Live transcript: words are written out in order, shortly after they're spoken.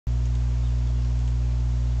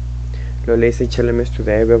So ladies and gentlemen,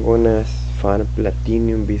 today we're gonna find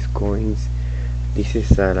Platinum Beastcoins. This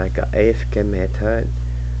is like a AFK method,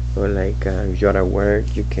 or like if you're at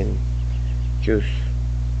work, you can just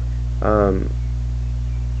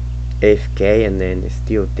AFK and then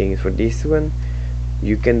steal things. For this one,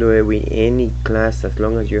 you can do it with any class as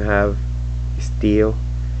long as you have steal.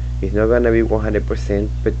 It's not gonna be 100%,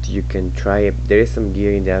 but you can try it. There is some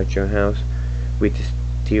gear in the auction house with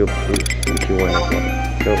steal boost if you wanna get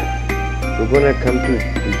it. So we're gonna come to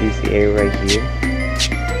this area right here.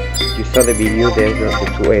 You saw the video, there's the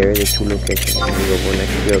two areas, the two locations, and we're gonna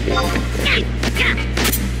kill this.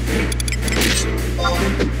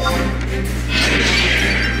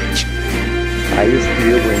 I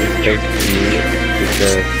steal when it starts to me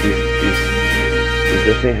because this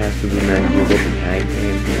doesn't have to be nice. You go behind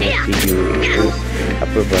him and see you increase a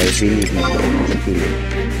probability of stealing.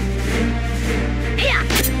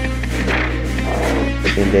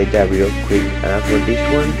 And they got real quick. For this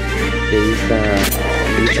one, there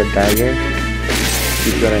is a dagger.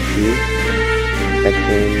 You gotta see that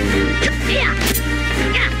can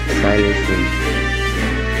silence him.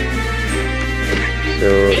 So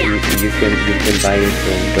you can buy it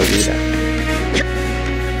from Dorita.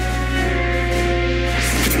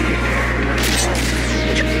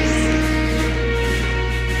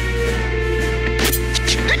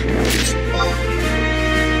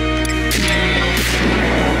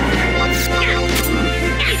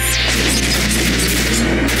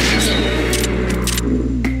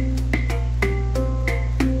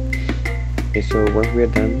 Okay, so once we're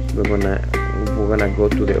done, we're gonna go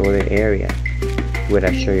to the other area where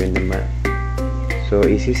I show you in the map. So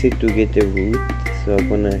it's easy to get the route. So I'm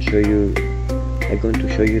going to show you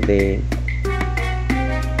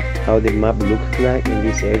how the map looks like in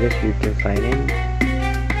this area, so you can find it.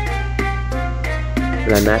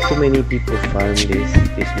 But not too many people found this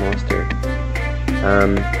monster.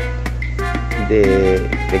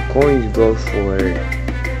 The coins go for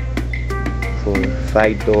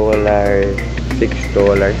 $5, $6,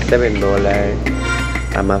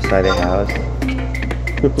 $7. I'm outside the house.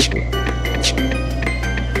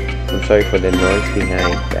 I'm sorry for the noise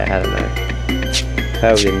behind, but I don't know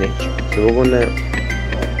how the nature. So we're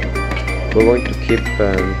going to keep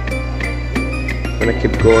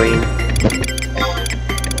going.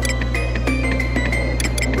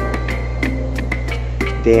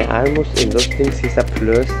 The armors in those things is a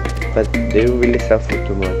plus, but they don't really sell for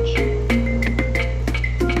too much.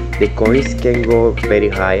 The coins can go very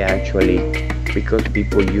high actually because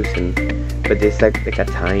people use them, but there's like a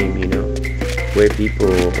time, you know, where people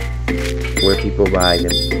buy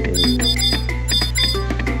them.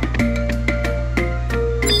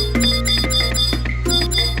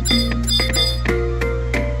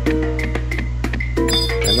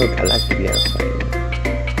 I like to be outside.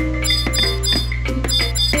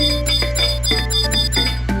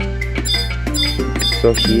 So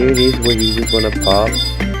here it is where you're just gonna pop.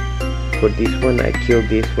 For this one, I killed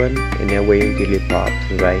this one, and I wait until it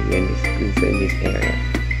pops right here in this area.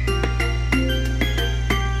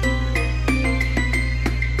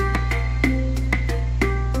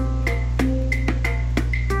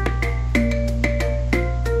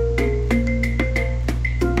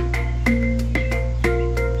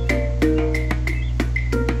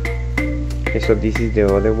 Okay, so this is the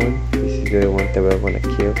other one. This is the one that we're gonna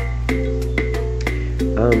kill.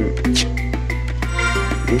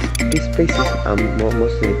 This place is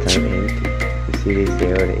most of the time empty. You see, this is the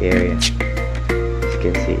other area. As you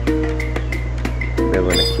can see, we're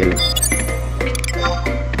gonna kill them.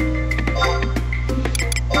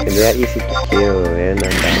 And they are easy to kill. They're not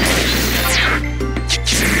that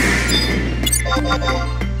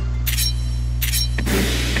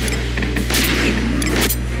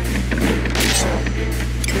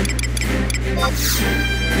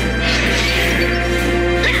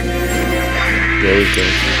There you go.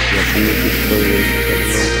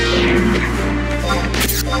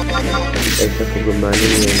 Extra for good money, and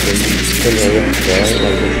then you can always sell,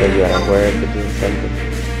 like they said, you are at work or doing something.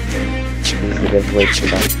 This is the best way to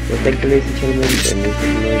buy. So thank you, ladies and gentlemen, and this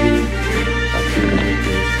is my video. I'll see you in the next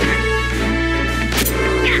video.